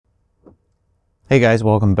Hey guys,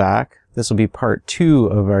 welcome back. This will be part 2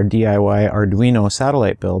 of our DIY Arduino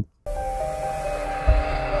satellite build.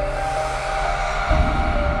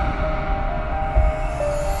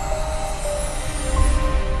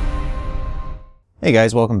 Hey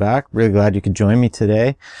guys, welcome back. Really glad you could join me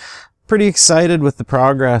today. Pretty excited with the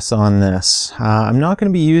progress on this. I'm not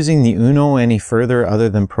going to be using the Uno any further other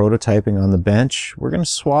than prototyping on the bench. We're going to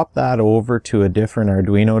swap that over to a different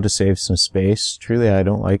Arduino to save some space. Truly, I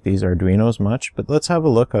don't like these Arduinos much, but let's have a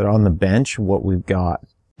look at on the bench what we've got.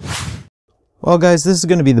 Well guys, this is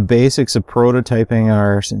going to be the basics of prototyping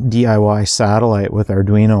our DIY satellite with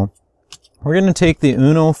Arduino. We're going to take the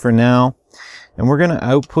Uno for now, and we're going to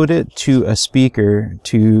output it to a speaker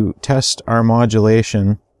to test our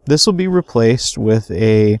modulation. This will be replaced with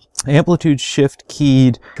a amplitude shift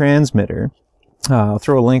keyed transmitter. I'll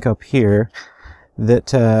throw a link up here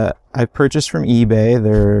that I purchased from eBay.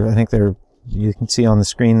 I think you can see on the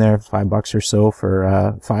screen there, $5 or so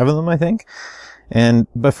for 5 of them, I think.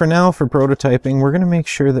 But for now, for prototyping, we're going to make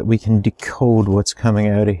sure that we can decode what's coming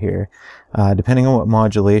out of here, depending on what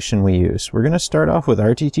modulation we use. We're going to start off with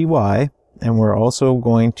RTTY, and we're also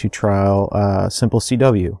going to trial simple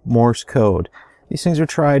CW, Morse code. These things are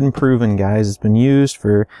tried and proven, guys. It's been used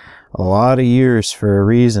for a lot of years for a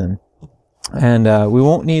reason. And we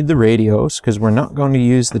won't need the radios because we're not going to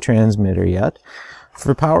use the transmitter yet.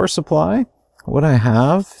 For power supply, what I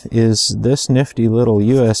have is this nifty little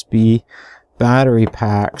USB battery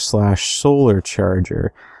pack / solar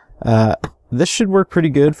charger. This should work pretty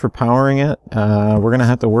good for powering it. We're going to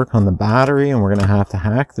have to work on the battery, and we're going to have to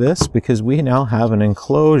hack this because we now have an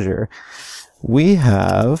enclosure. We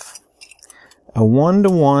have a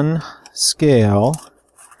 1:1 scale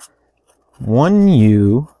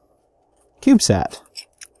 1U CubeSat.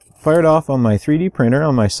 Fired off on my 3D printer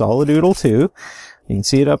on my Solidoodle 2. You can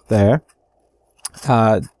see it up there.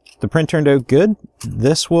 The print turned out good.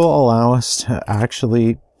 This will allow us to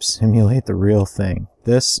actually simulate the real thing.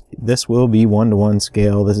 This will be 1:1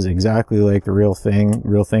 scale. This is exactly like the real thing.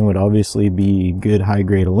 Real thing would obviously be good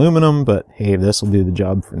high-grade aluminum, but hey, this will do the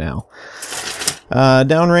job for now.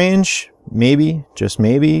 Downrange, maybe, just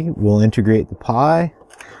maybe, we'll integrate the Pi,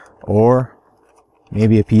 or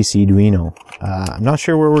maybe a PC Arduino. I'm not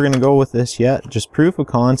sure where we're going to go with this yet. Just proof of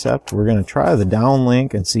concept. We're going to try the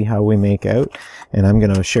downlink and see how we make out. And I'm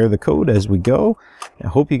going to share the code as we go. I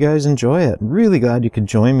hope you guys enjoy it. Really glad you could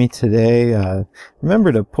join me today.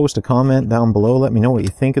 Remember to post a comment down below. Let me know what you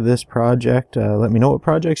think of this project. Let me know what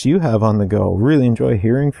projects you have on the go. Really enjoy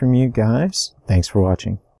hearing from you guys. Thanks for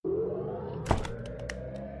watching.